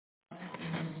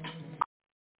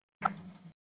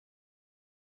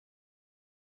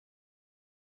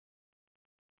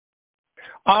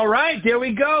All right, there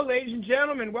we go, ladies and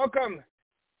gentlemen. Welcome.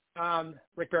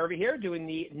 Rick Barrowby here, doing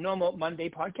the Normal Monday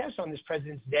podcast on this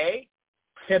President's Day,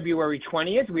 February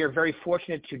 20th. We are very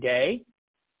fortunate today.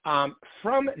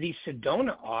 From the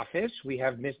Sedona office, we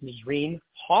have Ms. Nazreen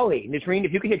Hawley. Nazreen,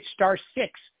 if you could hit *6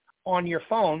 on your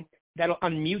phone, that'll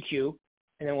unmute you,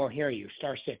 and then we'll hear you.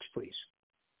 *6, please.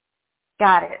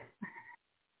 Got it.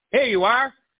 Here you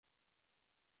are.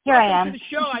 Here Welcome I am. to the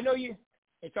show. I know you.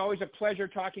 It's always a pleasure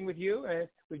talking with you.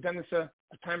 We've done this a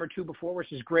time or two before,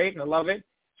 which is great, and I love it.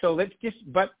 So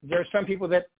but there are some people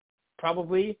that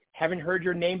probably haven't heard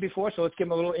your name before, so let's give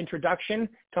them a little introduction.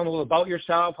 Tell them a little about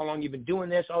yourself, how long you've been doing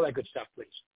this, all that good stuff,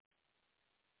 please.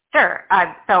 Sure.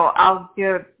 So I'll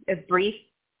do a brief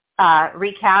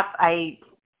recap. I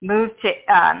moved to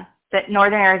the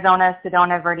Northern Arizona,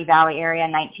 Sedona Verde Valley area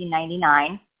in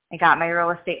 1999. I got my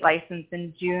real estate license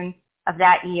in June of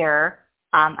that year.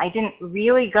 I didn't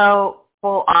really go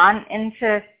full on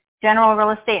into general real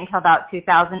estate until about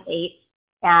 2008.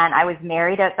 And I was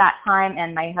married at that time,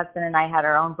 and my husband and I had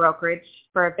our own brokerage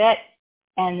for a bit.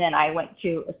 And then I went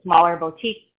to a smaller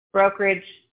boutique brokerage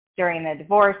during the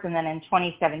divorce. And then in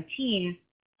 2017,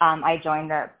 I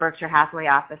joined the Berkshire Hathaway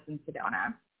office in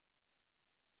Sedona.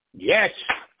 Yes.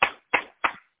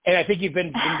 And I think you've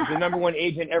been the number one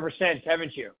agent ever since,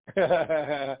 haven't you?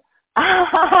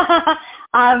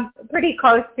 Pretty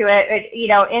close to it.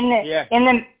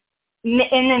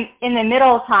 In the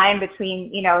middle time between,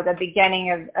 the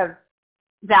beginning of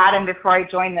that and before I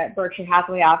joined the Berkshire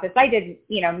Hathaway office, I did,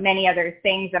 many other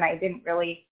things, and I didn't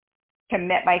really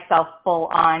commit myself full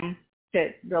on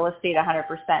to real estate 100%.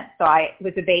 So I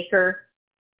was a baker.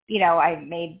 I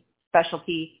made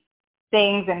specialty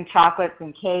things and chocolates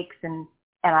and cakes, and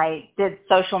I did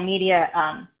social media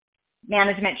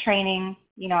management training,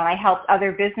 and I helped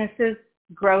other businesses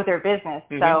grow their business.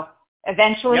 Mm-hmm. So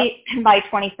eventually, by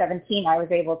 2017, I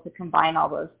was able to combine all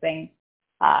those things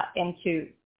into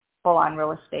full-on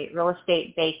real estate,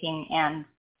 baking, and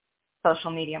social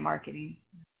media marketing.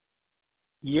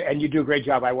 Yeah, and you do a great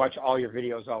job. I watch all your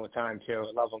videos all the time, too.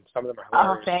 I love them. Some of them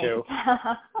are hilarious, too.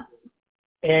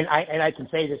 And I can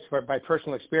say this by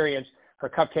personal experience, her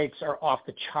cupcakes are off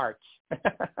the charts.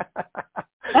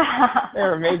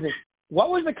 They're amazing. What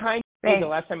was the kind the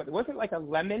last time? Was it like a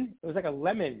lemon? It was like a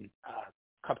lemon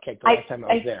cupcake the last time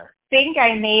I was there. I think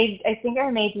I made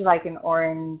you like an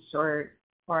orange or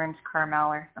orange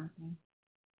caramel or something.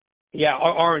 Yeah,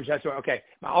 orange. That's right. Okay.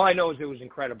 All I know is it was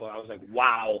incredible. I was like,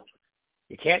 wow.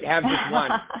 You can't have just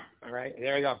one. All right.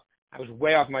 There you go. I was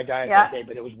way off my diet that day,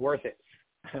 but it was worth it.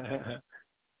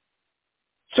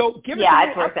 So give us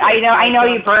it's worth it. I know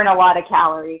you burn a lot of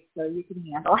calories, so you can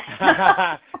handle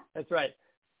it. That's right.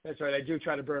 I do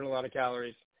try to burn a lot of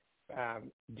calories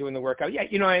doing the workout. Yeah,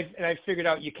 I figured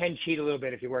out you can cheat a little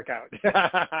bit if you work out.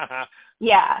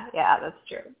 Yeah, that's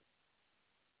true.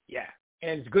 Yeah,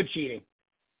 and it's good cheating.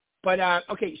 But,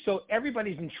 okay, so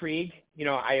everybody's intrigued.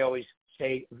 I always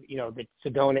say, that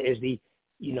Sedona is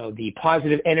the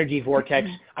positive energy vortex.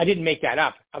 I didn't make that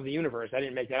up, of the universe. I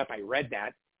didn't make that up. I read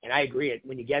that, and I agree.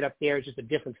 When you get up there, it's just a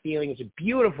different feeling. It's a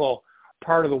beautiful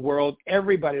part of the world.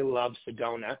 Everybody loves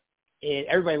Sedona. And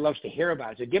everybody loves to hear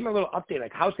about it. So give them a little update,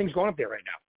 like how's things going up there right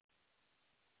now?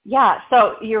 Yeah,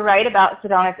 so you're right about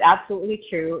Sedona. It's absolutely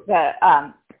true.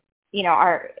 Our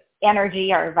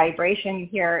energy, our vibration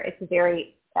here, it's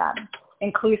very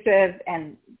inclusive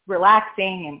and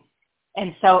relaxing.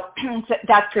 And so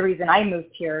that's the reason I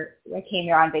moved here. I came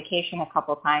here on vacation a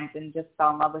couple of times and just fell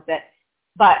in love with it.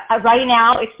 But right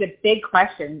now, it's a big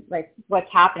question, like what's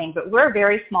happening. But we're a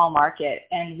very small market,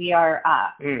 and we are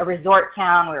a resort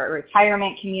town. We're a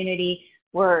retirement community.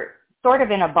 We're sort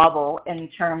of in a bubble in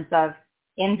terms of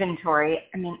inventory.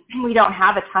 I mean, we don't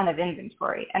have a ton of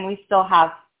inventory, and we still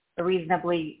have a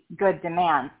reasonably good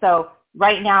demand. So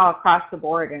right now, across the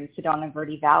board in Sedona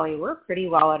Verde Valley, we're pretty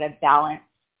well at a balanced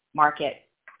market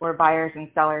where buyers and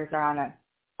sellers are on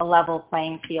a level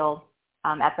playing field.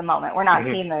 At the moment, we're not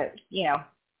seeing the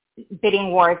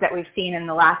bidding wars that we've seen in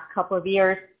the last couple of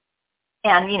years,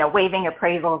 and waiving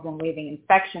appraisals and waiving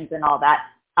inspections and all that.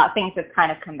 Things have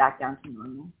kind of come back down to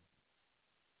normal.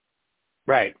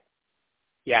 Right.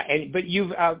 Yeah. But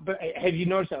have you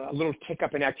noticed a little tick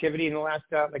up in activity in the last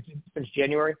since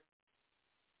January?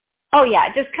 Oh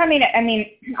yeah, just coming. I mean,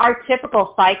 our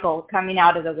typical cycle coming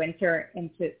out of the winter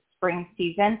into spring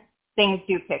season, things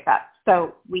do pick up.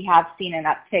 So we have seen an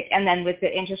uptick. And then with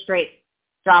the interest rates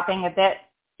dropping a bit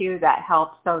too, that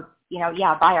helps. So,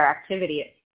 buyer activity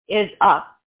is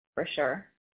up for sure.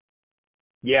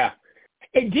 Yeah.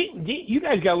 Hey, you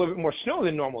guys got a little bit more snow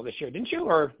than normal this year, didn't you?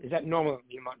 Or is that normal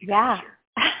the amount you got Yeah. this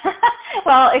year?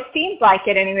 Well, it seems like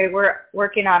it anyway. We're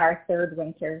working on our third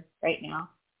winter right now,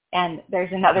 and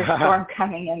there's another storm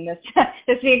coming in this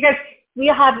week. Because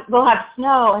we'll have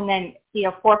snow, and then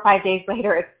 4 or 5 days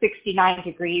later it's 69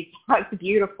 degrees. It's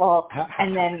beautiful,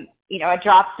 and then it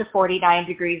drops to 49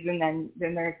 degrees, and then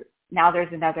there's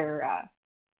another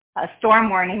a storm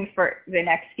warning for the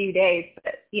next few days.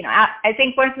 But I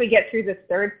think once we get through this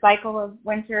third cycle of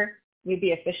winter, we'd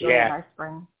be officially in our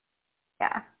spring.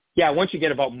 Yeah. Yeah, once you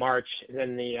get about March,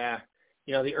 then the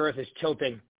Earth is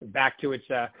tilting back to its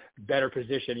better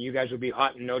position. You guys will be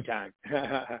hot in no time.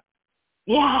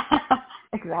 Yeah,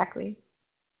 exactly.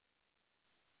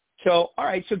 So, all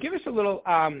right. So, give us a little.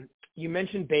 You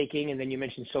mentioned baking, and then you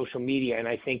mentioned social media, and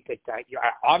I think that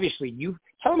obviously you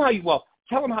tell them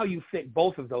how you fit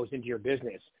both of those into your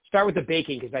business. Start with the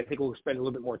baking, because I think we'll spend a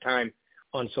little bit more time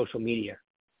on social media.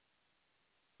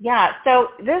 Yeah, so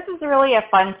this is really a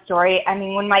fun story. I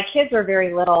mean, when my kids were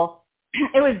very little,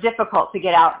 it was difficult to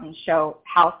get out and show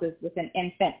houses with an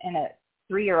infant and a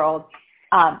 3-year-old.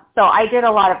 So I did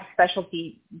a lot of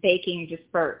specialty baking just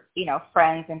for,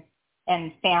 friends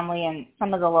and family and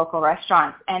some of the local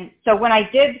restaurants. And so when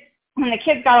the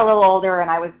kids got a little older and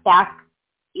I was back,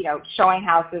 showing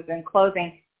houses and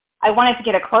closing, I wanted to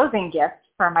get a closing gift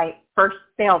for my first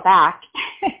sale back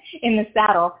in the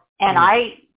saddle. And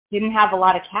I didn't have a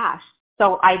lot of cash.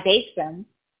 So I baked them,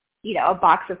 a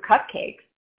box of cupcakes.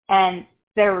 And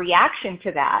their reaction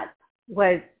to that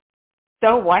was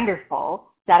so wonderful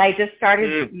that I just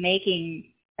started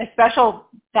making a special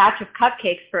batch of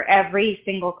cupcakes for every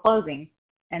single closing.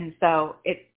 And so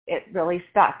it really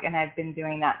stuck. And I've been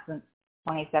doing that since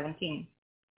 2017.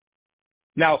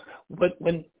 Now, look,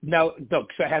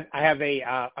 so I have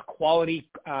a quality,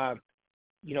 a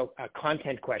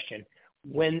content question.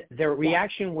 When their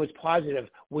reaction was positive,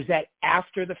 was that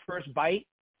after the first bite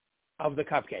of the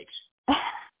cupcakes?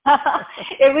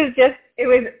 It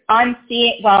was on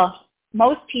seeing. Well,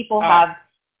 most people have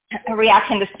a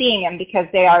reaction to seeing them because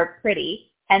they are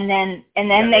pretty, and then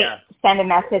they send a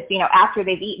message, after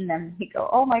they've eaten them. They go,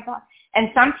 "Oh my God!"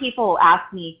 And some people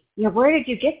ask me, "Where did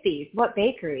you get these? What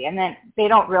bakery?" And then they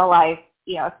don't realize,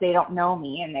 if they don't know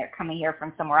me and they're coming here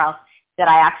from somewhere else, that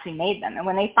I actually made them. And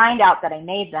when they find out that I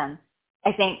made them,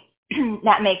 I think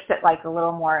that makes it like a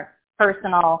little more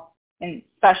personal and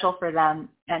special for them.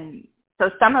 And so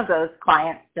some of those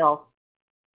clients still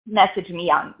message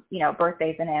me on,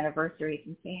 birthdays and anniversaries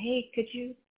and say, "Hey, could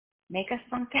you make us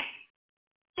something?"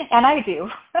 And I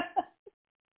do.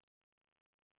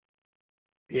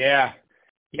 Yeah.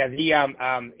 Because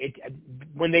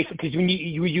when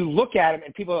you look at them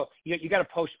and people, you got to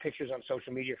post pictures on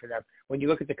social media for them. When you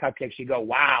look at the cupcakes, you go,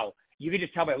 "Wow!" You can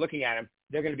just tell by looking at them,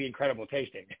 they're going to be incredible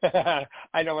tasting.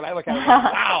 I know when I look at them, I'm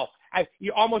like, wow!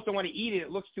 You almost don't want to eat it;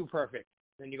 it looks too perfect.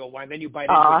 Then you go, "Why?" Then you bite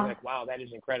into it, and you're like, "Wow, that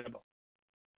is incredible."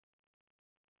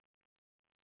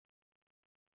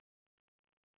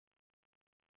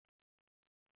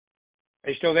 Are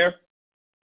you still there?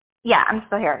 Yeah, I'm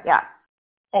still here. Yeah.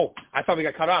 Oh, I thought we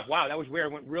got cut off. Wow, that was weird.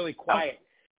 It went really quiet. Oh.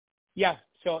 Yeah,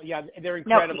 so they're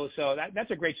incredible. Nope. So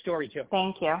that's a great story too.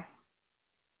 Thank you.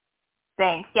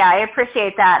 Thanks. Yeah, I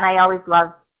appreciate that, and I always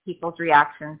love people's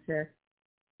reaction to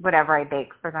whatever I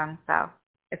bake for them. So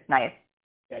it's nice.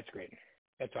 That's great.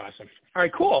 That's awesome. All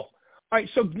right, cool. All right,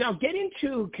 so now get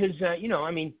into, because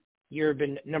you've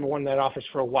been number one in that office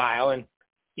for a while, and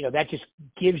that just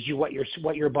gives you what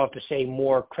you're about to say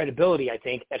more credibility. I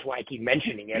think that's why I keep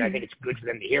mentioning it. I think it's good for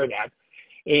them to hear that.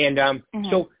 And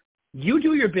so you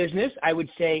do your business. I would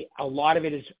say a lot of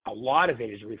it is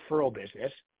referral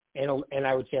business, and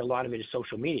I would say a lot of it is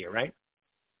social media, right?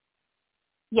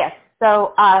 Yes.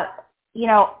 So I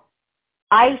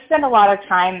spend a lot of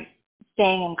time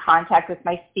staying in contact with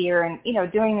my sphere and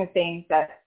doing the things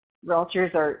that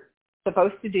realtors are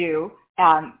supposed to do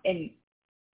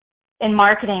in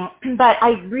marketing, but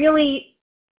I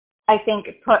think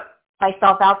put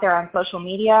myself out there on social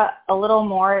media a little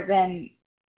more than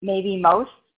maybe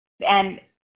most, and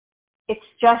it's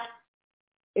just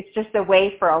a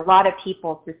way for a lot of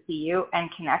people to see you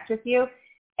and connect with you.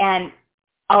 And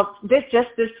this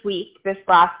week, in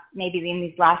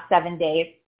these last 7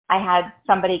 days, I had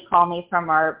somebody call me from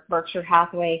our Berkshire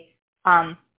Hathaway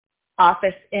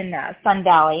office in Sun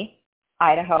Valley,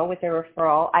 Idaho, with a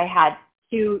referral. I had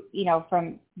 2,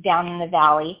 from down in the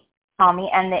valley call me,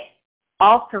 and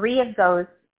all 3 of those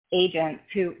agents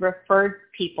who referred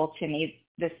people to me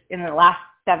this in the last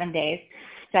 7 days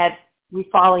said, "We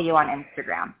follow you on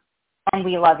Instagram and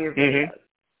we love your videos."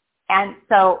 And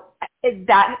so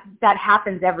that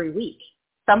happens every week.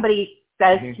 Somebody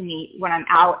says to me when I'm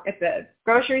out at the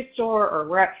grocery store or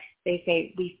where they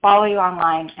say, we follow you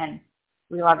online and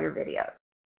we love your videos.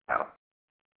 So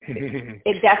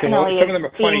it definitely is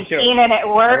being seen and it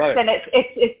works. And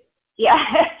it's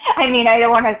yeah. I mean, I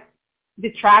don't want to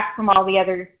detract from all the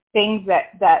other things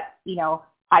that, you know,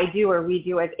 I do or we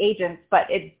do as agents, but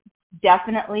it's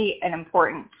definitely an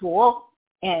important tool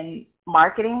in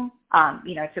marketing,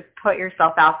 you know, to put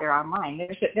yourself out there online.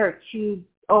 There are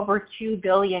over 2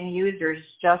 billion users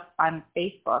just on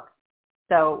Facebook.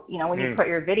 So, you know, when you put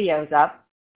your videos up,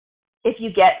 if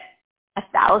you get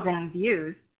 1,000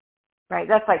 views, right,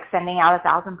 that's like sending out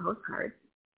 1,000 postcards.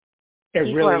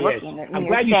 People really are looking is. I'm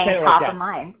glad you said it like that. Top of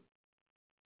mind.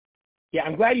 Yeah,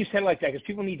 I'm glad you said it like that because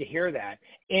people need to hear that.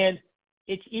 And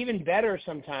it's even better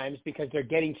sometimes because they're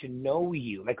getting to know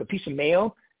you. Like a piece of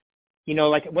mail, you know,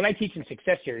 like when I teach in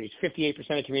Success Series,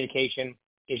 58% of communication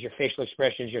is your facial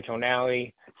expressions, your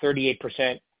tonality.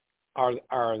 38%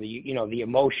 are the, you know, the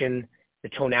emotion, the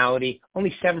tonality.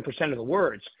 Only 7% of the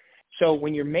words. So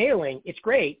when you're mailing, it's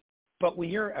great. But when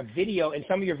you're a video, and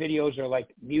some of your videos are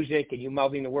like music and you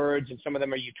mouthing the words, and some of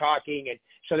them are you talking, and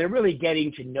so they're really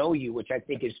getting to know you, which I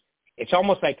think is, it's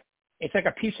almost like, it's like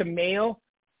a piece of mail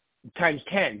times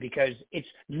 10 because it's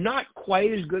not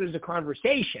quite as good as a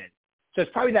conversation. So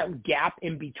it's probably that gap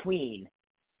in between,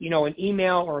 you know, an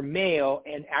email or a mail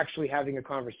and actually having a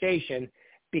conversation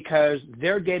because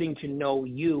they're getting to know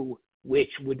you,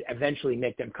 which would eventually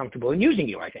make them comfortable in using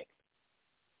you, I think.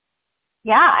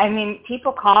 Yeah, I mean,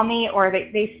 people call me or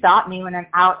they stop me when I'm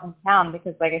out in town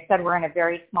because, like I said, we're in a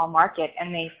very small market,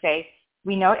 and they say,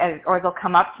 we know, or they'll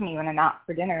come up to me when I'm out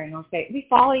for dinner and they'll say, we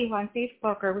follow you on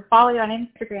Facebook or we follow you on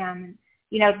Instagram. And,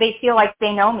 you know, they feel like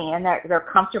they know me and they're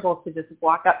comfortable to just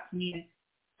walk up to me and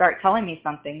start telling me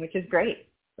something, which is great.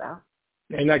 So.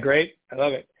 Isn't that great? I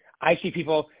love it. I see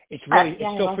people, it's really,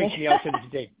 it still freaks me out to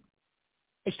this day.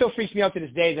 It still freaks me out to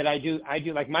this day that I do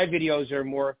like my videos are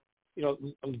more, you know,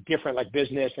 different, like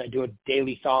business, and I do a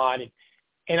daily thought,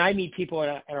 and I meet people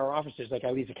at our offices, like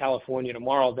I leave to California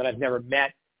tomorrow that I've never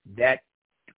met that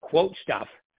quote stuff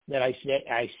that I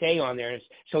say on there.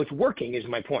 So it's working is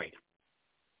my point.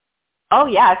 Oh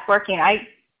yeah, it's working. I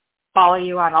follow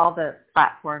you on all the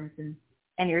platforms and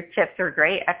your tips are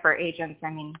great for agents. I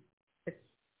mean,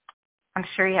 I'm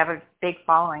sure you have a big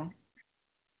following.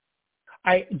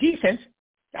 Decent.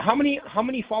 How many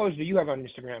followers do you have on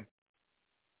Instagram?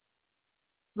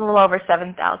 A little over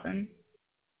 7,000.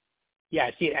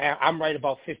 Yeah, see, I'm right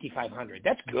about 5,500.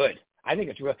 That's good. I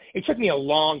think it's real. It took me a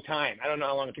long time. I don't know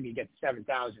how long it took me to get to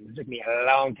 7,000. It took me a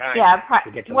long time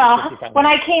to get to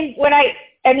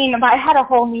 5,500. I had a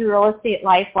whole new real estate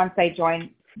life once I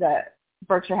joined the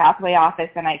Berkshire Hathaway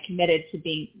office, and I committed to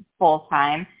being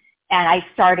full-time. And I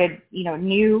started, you know, a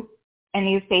new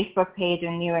Facebook page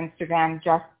and new Instagram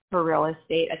just for real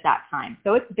estate at that time.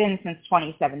 So it's been since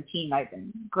 2017 I've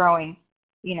been growing,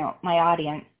 you know, my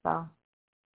audience. So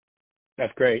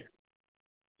that's great.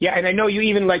 Yeah, and I know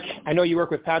you work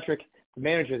with Patrick, the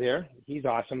manager there. He's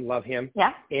awesome. Love him.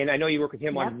 Yeah. And I know you work with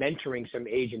him on mentoring some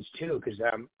agents too, because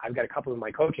I've got a couple of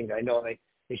my coaching that I know they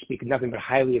speak nothing but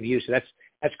highly of you. So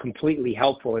that's completely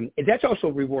helpful, and that's also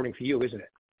rewarding for you, isn't it?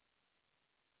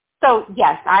 So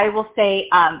yes, I will say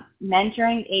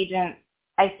mentoring agents.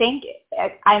 I'm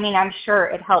sure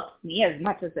it helps me as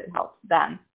much as it helps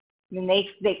them. I mean,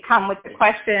 they come with the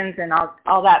questions and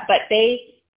all that, but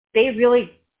they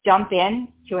really jump in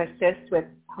to assist with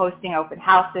hosting open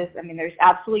houses. I mean, there's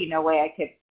absolutely no way I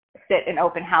could sit an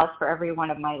open house for every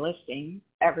one of my listings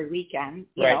every weekend,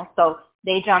 you know. So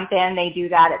they jump in, they do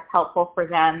that. It's helpful for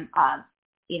them,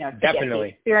 you know, to Definitely.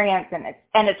 get the experience,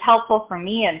 and it's helpful for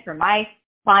me and for my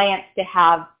clients to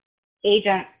have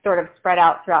agents sort of spread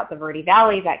out throughout the Verde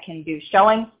Valley that can do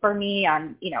showings for me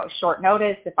on, you know, short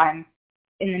notice if I'm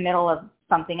in the middle of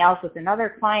something else with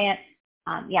another client.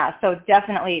 So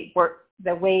definitely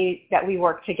the way that we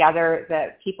work together,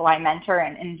 the people I mentor,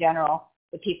 and in general,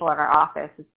 the people at our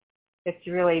office, it's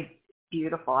really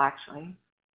beautiful, actually.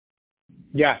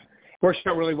 Yeah, works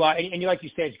out really well. And like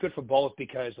you said, it's good for both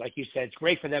because, like you said, it's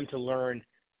great for them to learn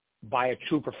by a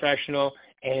true professional,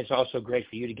 and it's also great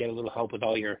for you to get a little help with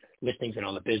all your listings and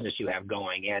all the business you have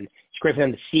going. And it's great for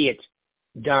them to see it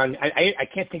done. I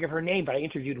can't think of her name, but I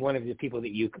interviewed one of the people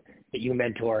that you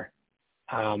mentor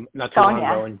not too long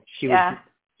ago, and she was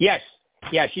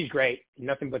she's great.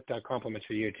 Nothing but compliments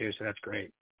for you too, so that's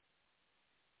great.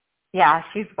 Yeah,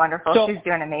 she's wonderful. So, she's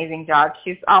doing an amazing job.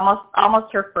 She's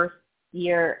almost her first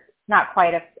year, not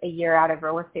quite a year out of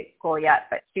real estate school yet,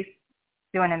 but she's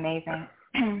doing amazing.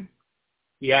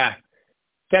 Yeah,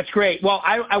 that's great. Well,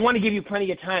 I want to give you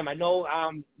plenty of time. I know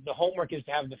the homework is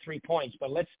to have the 3 points,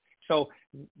 but let's So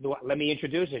let me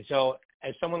introduce it. So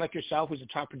as someone like yourself who's a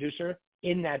top producer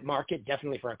in that market,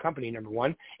 definitely for our company, number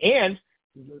one, and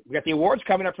we got the awards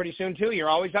coming up pretty soon too. You're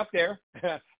always up there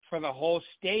for the whole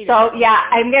state. So yeah,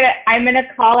 I'm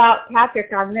gonna call out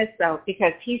Patrick on this though,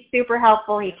 because he's super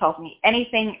helpful. He tells me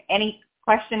any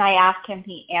question I ask him,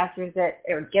 he answers it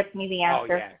or gets me the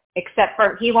answer. Oh, yeah. Except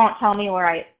for he won't tell me where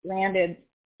I landed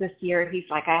this year. He's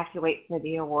like, I have to wait for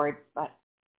the awards, but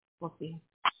we'll see.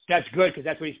 That's good because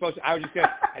that's what he's supposed to. I was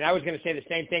going to say the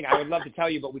same thing. I would love to tell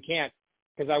you, but we can't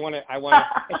because I want to.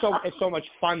 It's so much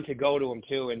fun to go to him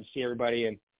too and see everybody.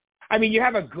 And I mean, you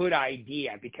have a good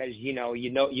idea because you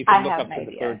can look up to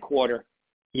the third quarter,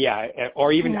 yeah,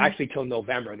 or even actually till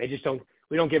November.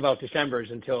 We don't give out December's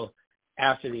until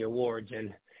after the awards.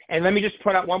 And let me just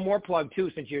put out one more plug too,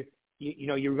 since you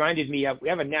reminded me of, we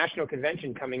have a national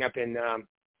convention coming up in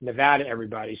Nevada,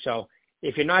 everybody. So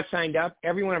if you're not signed up,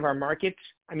 every one of our markets,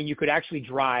 I mean, you could actually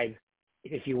drive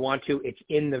if you want to. It's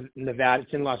in Nevada.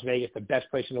 It's in Las Vegas, the best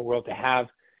place in the world to have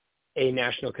a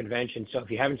national convention. So if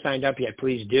you haven't signed up yet,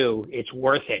 please do. It's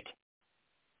worth it.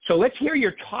 So let's hear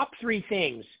your top 3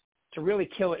 things to really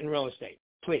kill it in real estate,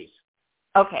 please.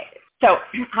 Okay. So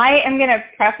I am going to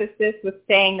preface this with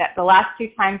saying that the last 2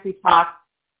 times we talked,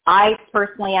 I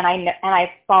personally, and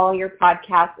I follow your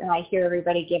podcast and I hear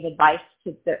everybody give advice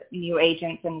to the new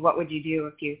agents and what would you do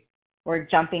if you were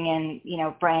jumping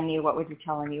in, brand new, what would you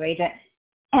tell a new agent?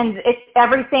 And it's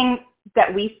everything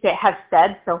that we have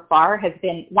said so far has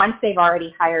been once they've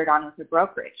already hired on with a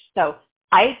brokerage. So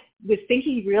I was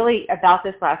thinking really about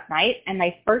this last night, and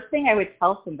my first thing I would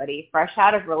tell somebody fresh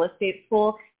out of real estate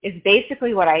school is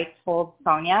basically what I told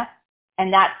Sonia,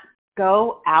 and that's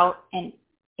go out and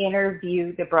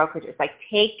interview the brokerages. Like,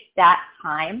 take that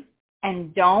time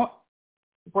and don't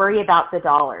worry about the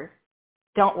dollars.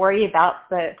 Don't worry about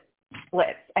the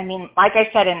splits. I mean, like I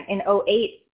said, in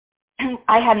 08,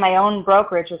 I had my own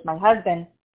brokerage with my husband.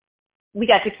 We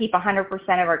got to keep 100%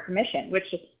 of our commission,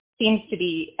 which seems to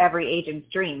be every agent's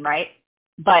dream, right?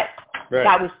 But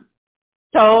that was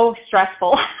so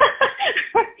stressful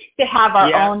to have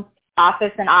our own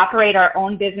office and operate our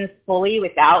own business fully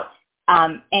without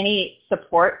any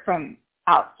support from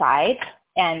outside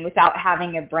and without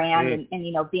having a brand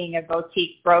and being a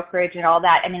boutique brokerage and all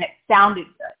that. I mean, it sounded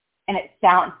good and it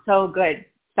sounds so good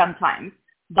sometimes,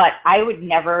 but I would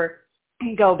never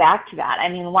go back to that. I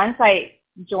mean, once I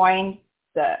joined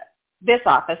this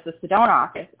office, the Sedona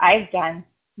office, I've done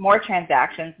more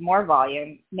transactions, more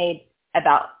volume, made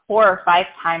about 4 or 5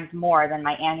 times more than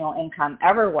my annual income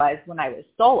ever was when I was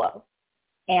solo.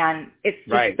 And it's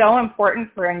just so important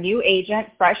for a new agent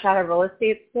fresh out of real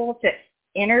estate school to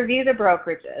interview the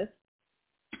brokerages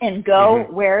and go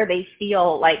where they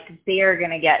feel like they are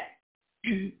going to get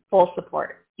full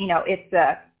support. It's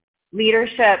the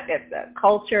leadership, it's the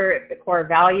culture, it's the core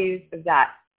values of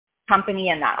that company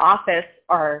and that office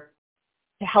are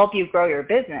to help you grow your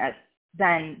business,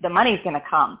 then the money's going to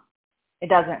come. It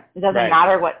doesn't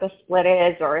matter what the split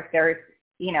is or if there's,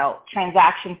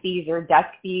 transaction fees or desk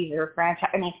fees or franchise.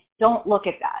 I mean, don't look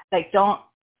at that. Like, don't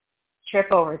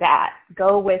trip over that.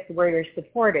 Go with where you're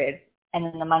supported, and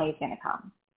then the money's going to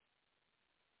come.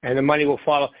 And the money will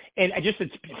follow. And just to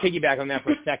piggyback on that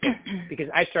for a second, because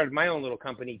I started my own little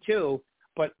company too,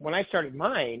 but when I started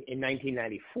mine in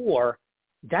 1994,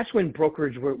 that's when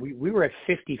brokerage we were at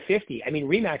 50-50. I mean,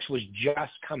 RE/MAX was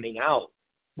just coming out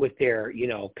with their,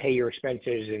 pay your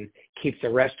expenses and keep the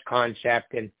rest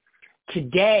concept. And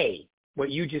today, what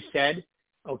you just said,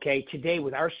 today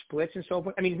with our splits and so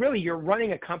forth, I mean, really, you're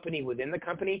running a company within the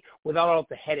company without all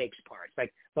the headaches parts,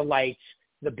 like the lights,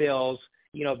 the bills,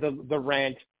 the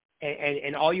rent,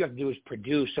 and all you have to do is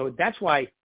produce. So that's why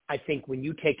I think when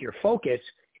you take your focus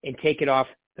and take it off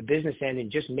the business end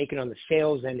and just make it on the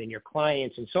sales end and your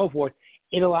clients and so forth,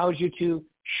 it allows you to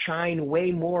shine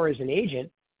way more as an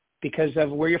agent because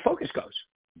of where your focus goes.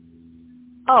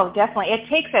 Oh, definitely. It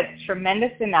takes a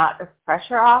tremendous amount of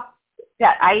pressure off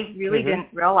that I really didn't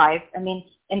realize. I mean,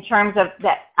 in terms of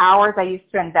the hours I used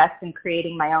to invest in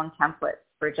creating my own templates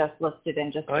for just listed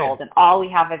and just sold, and all we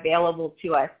have available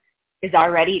to us is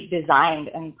already designed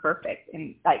and perfect,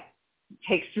 and like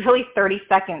takes really 30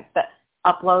 seconds to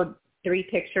upload 3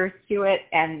 pictures to it,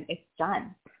 and it's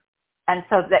done. And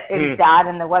so it's that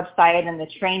and the website and the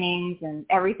trainings and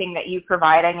everything that you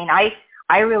provide. I mean,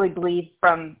 I really believe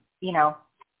from,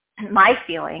 my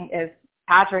feeling is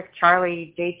Patrick,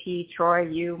 Charlie, JT, Troy,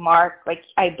 you, Mark, like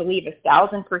I believe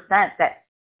 1,000%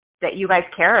 that you guys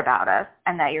care about us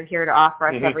and that you're here to offer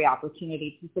us every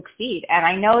opportunity to succeed. And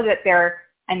I know that there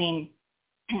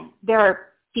are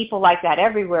people like that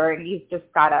everywhere, and you've just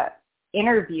got to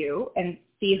interview and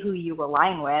see who you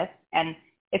align with. And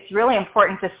it's really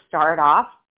important to start off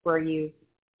where you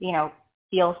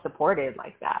feel supported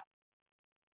like that.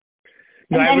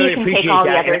 No, And I then really you can appreciate take all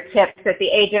the that. other tips that the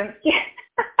agents,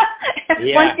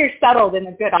 Yeah. once you're settled in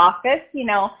a good office,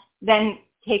 then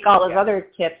take all those Yeah. other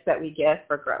tips that we give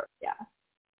for growth. Yeah.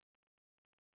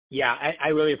 Yeah, I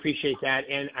really appreciate that.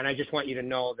 And I just want you to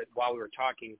know that while we were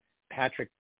talking, Patrick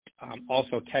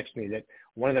also texted me that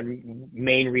one of the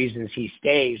main reasons he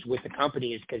stays with the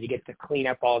company is because he gets to clean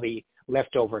up all the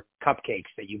leftover cupcakes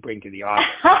that you bring to the office.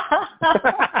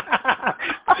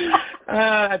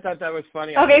 I thought that was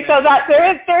funny. Okay, so that there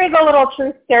is a little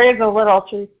truth. There is a little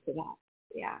truth to that.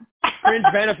 Yeah. Fringe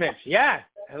benefits. Yeah,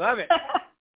 I love it.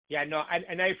 Yeah, no,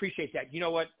 and I appreciate that. You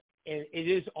know what? And it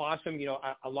is awesome.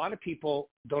 A lot of people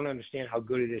don't understand how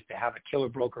good it is to have a killer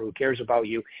broker who cares about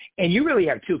you. And you really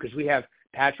have two, because we have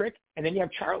Patrick and then you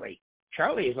have Charlie.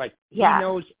 Charlie is like, he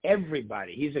knows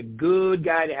everybody. He's a good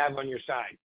guy to have on your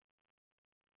side.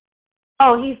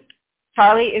 Oh,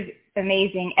 Charlie is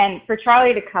amazing. And for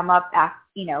Charlie to come up after,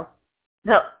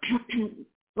 the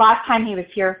last time he was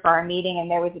here for our meeting,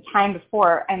 and there was a time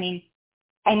before, I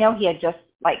know he had just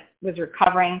was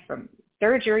recovering from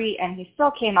surgery, and he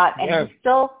still came up, and he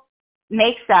still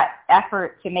makes that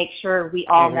effort to make sure we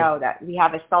all know that we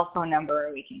have a cell phone number,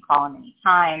 we can call him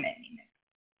anytime.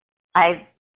 I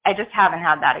just haven't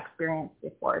had that experience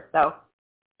before, so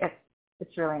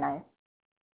it's really nice.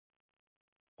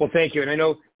 Well, thank you. And I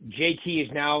know JT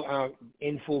is now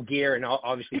in full gear, and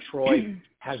obviously Troy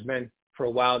has been for a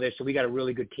while there, so we got a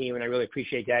really good team, and I really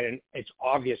appreciate that. And it's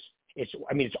obvious.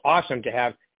 It's awesome to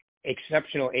have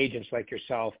exceptional agents like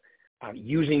yourself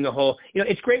using the whole,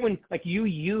 it's great when you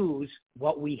use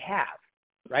what we have,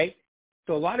 right?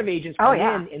 So a lot of agents come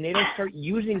in and they don't start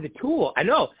using the tool. I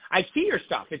know. I see your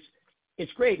stuff.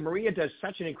 It's great. Maria does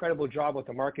such an incredible job with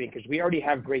the marketing, because we already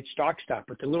have great stock stuff,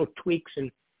 but the little tweaks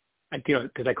and,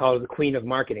 because I call her the queen of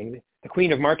marketing. The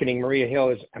queen of marketing, Maria Hill,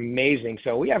 is amazing.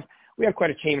 So we have quite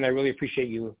a team, and I really appreciate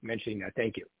you mentioning that.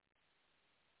 Thank you.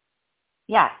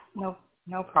 Yeah, no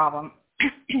problem.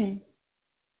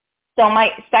 So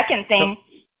my second thing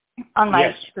on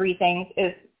my 3 things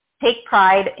is take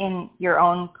pride in your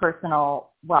own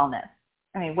personal wellness.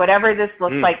 Whatever this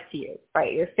looks like to you,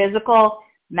 right? Your physical,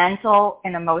 mental,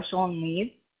 and emotional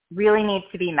needs really need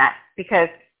to be met, because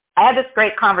I had this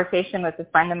great conversation with a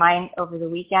friend of mine over the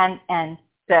weekend, and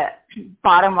the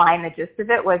bottom line, the gist of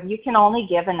it was, you can only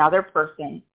give another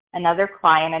person, another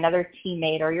client, another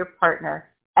teammate, or your partner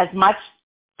as much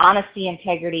honesty,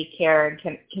 integrity, care,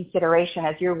 and consideration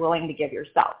as you're willing to give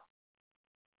yourself.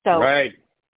 So right.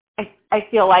 I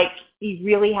feel like you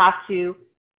really have to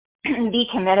be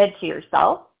committed to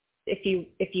yourself if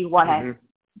you want to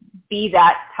be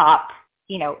that top,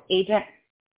 agent,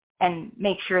 and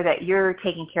make sure that you're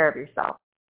taking care of yourself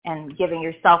and giving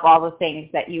yourself all the things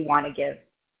that you want to give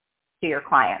to your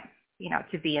clients,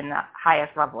 to be in the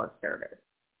highest level of service.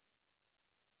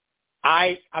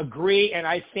 I agree, and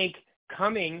I think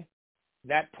coming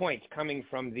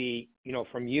from the,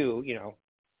 from you,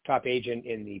 top agent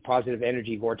in the positive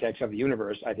energy vortex of the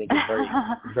universe, I think is very,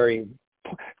 very,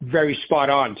 very spot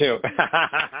on too.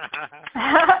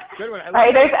 Good one.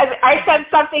 I said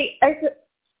something.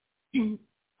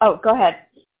 Oh, go ahead.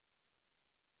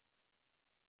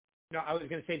 No, I was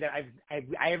going to say that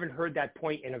I haven't heard that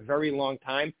point in a very long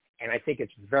time, and I think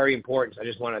it's very important. So I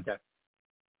just wanted to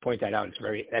point that out.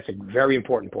 That's a very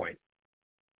important point.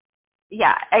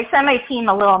 Yeah, I sent my team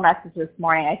a little message this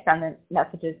morning. I send the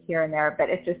messages here and there, but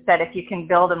it just said, if you can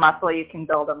build a muscle, you can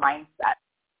build a mindset.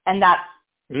 And that's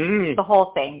the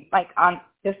whole thing. I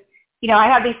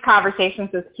have these conversations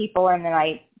with people, and then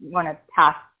I want to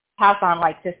pass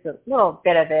on just a little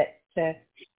bit of it to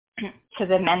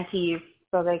the mentees,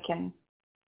 so they can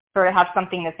sort of have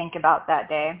something to think about that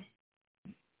day.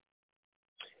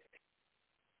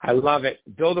 I love it.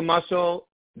 Build a muscle,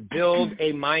 build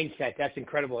a mindset. That's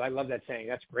incredible. I love that saying.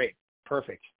 That's great.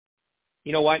 Perfect.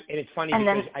 You know what? And it's funny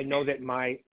because I know that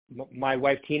my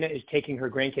wife, Tina, is taking her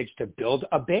grandkids to build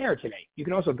a bear today. You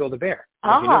can also build a bear. You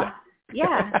know that.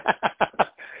 Yeah.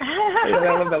 I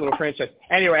love that little franchise.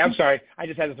 Anyway, I'm sorry. I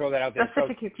just had to throw that out there. That's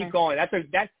such a cute keep going.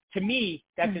 To me,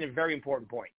 that's a very important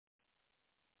point.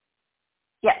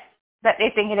 Yes,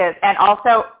 I think it is. And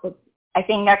also, I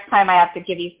think next time I have to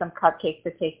give you some cupcakes to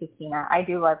take to Tina. I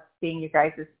do love seeing you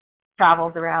guys'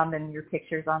 travels around and your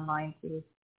pictures online too.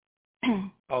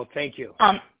 Oh, thank you.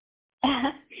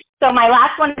 So my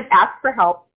last one is ask for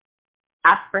help.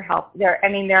 Ask for help. There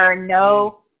are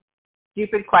no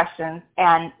stupid questions,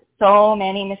 and so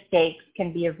many mistakes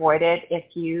can be avoided if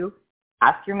you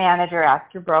ask your manager,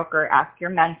 ask your broker, ask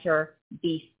your mentor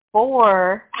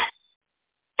before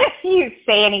you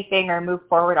say anything or move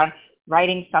forward on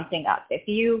writing something up. If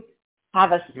you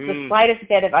have the slightest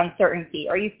bit of uncertainty,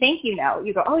 or you think you know,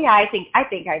 you go, oh yeah, I think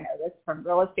I know this from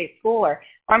real estate school, or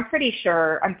I'm pretty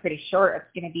sure it's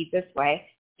going to be this way.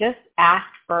 Just ask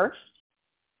first,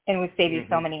 and it would save you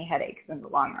so many headaches in the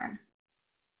long run.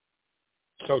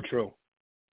 So true.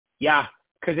 Yeah,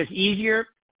 because it's easier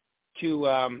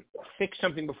to fix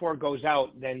something before it goes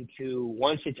out than to,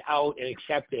 once it's out and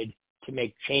accepted, to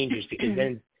make changes, because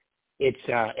then it's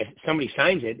if somebody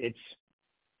signs it, it's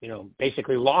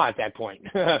basically law at that point.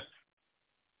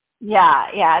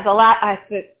 Yeah.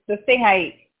 The thing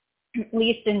I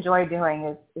least enjoy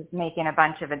doing is making a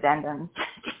bunch of addendums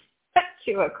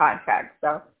to a contract.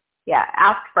 So yeah,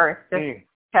 ask first. Just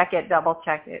check it, double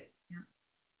check it.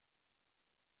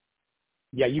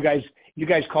 Yeah, you guys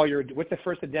call what's the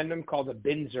first addendum called? The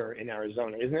Binzer in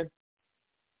Arizona, isn't it?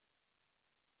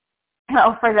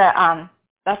 Oh,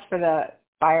 that's for the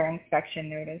buyer inspection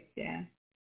notice. Yeah.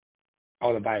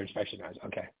 Oh, the buyer inspection notice.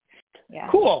 Okay. Yeah.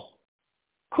 Cool.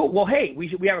 Well, hey, we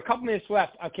have a couple minutes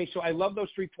left. Okay, so I love those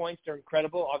 3 points. They're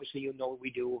incredible. Obviously, you know what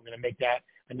we do. We're going to make that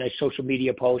a nice social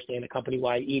media post and a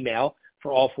company-wide email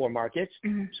for all 4 markets.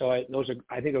 So I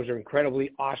think those are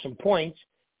incredibly awesome points.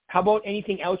 How about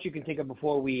anything else you can think of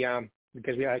before we,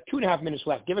 because we have 2.5 minutes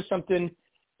left. Give us something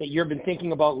that you've been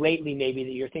thinking about lately, maybe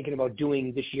that you're thinking about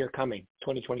doing this year coming,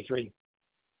 2023.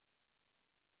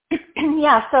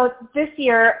 Yeah, so this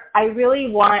year I really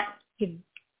want to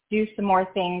do some more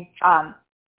things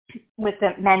with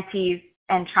the mentees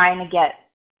and trying to get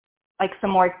like some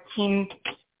more team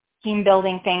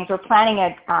building things. We're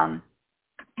planning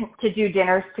to do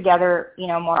dinners together,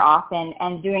 more often,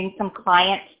 and doing some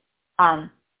client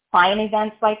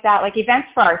events like that, like events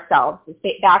for ourselves.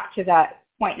 Back to that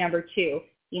point number 2,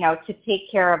 to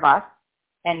take care of us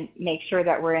and make sure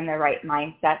that we're in the right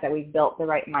mindset, that we've built the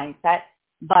right mindset.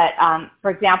 But for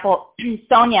example,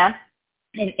 Sonia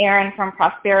and Aaron from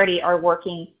Prosperity are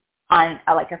working on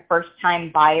a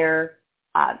first-time buyer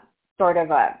sort of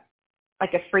a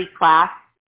free class,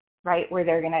 right, where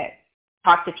they're going to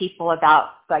talk to people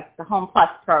about like the Home Plus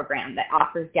program that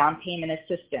offers down payment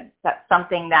assistance. That's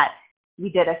something that we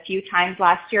did a few times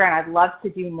last year, and I'd love to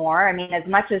do more. I mean, as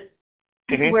much as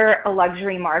we're a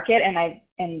luxury market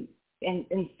and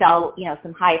sell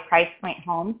some high price point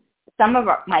homes, some of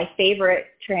my favorite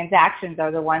transactions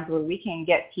are the ones where we can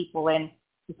get people into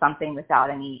something without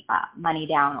any money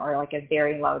down or like a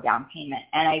very low down payment.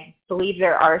 And I believe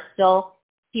there are still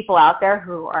people out there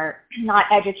who are not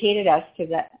educated as to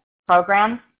the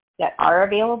programs that are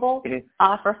available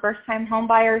for first-time home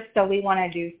buyers. So we want to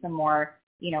do some more,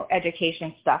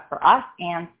 education stuff for us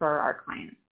and for our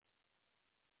clients.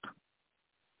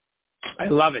 I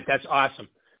love it. That's awesome.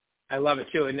 I love it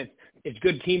too. And it's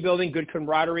good team building, good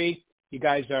camaraderie. You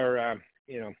guys are,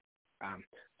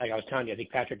 like I was telling you, I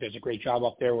think Patrick does a great job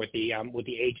up there with the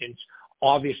agents.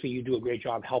 Obviously, you do a great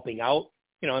job helping out.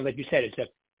 And like you said, it's a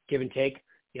give and take.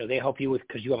 They help you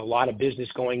because you have a lot of business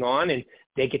going on, and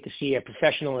they get to see a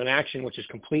professional in action, which is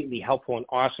completely helpful and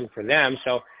awesome for them.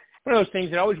 So one of those things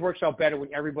that always works out better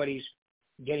when everybody's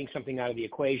getting something out of the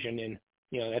equation, and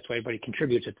that's why everybody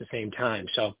contributes at the same time.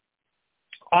 So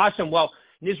awesome. Well,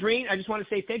 Nisreen, I just want to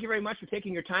say thank you very much for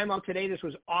taking your time out today. This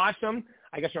was awesome.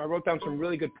 I guess I wrote down some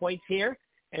really good points here,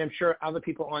 and I'm sure other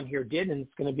people on here did, and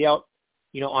it's going to be out,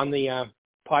 on the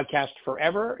podcast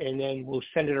forever, and then we'll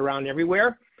send it around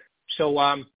everywhere. So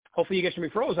hopefully you get some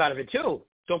referrals out of it too.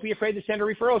 Don't be afraid to send her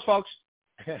referrals, folks.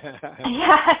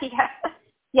 Yeah.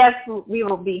 Yes, we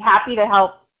will be happy to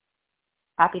help.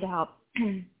 Happy to help.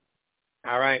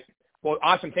 All right. Well,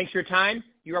 awesome. Thanks for your time.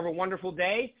 You have a wonderful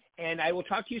day, and I will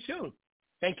talk to you soon.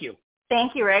 Thank you.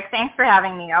 Thank you, Rick. Thanks for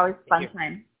having me. Always fun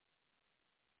time.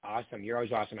 Awesome. You're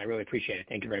always awesome. I really appreciate it.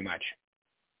 Thank you very much.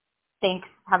 Thanks.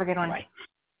 Have a good one. Bye.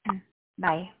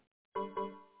 Bye.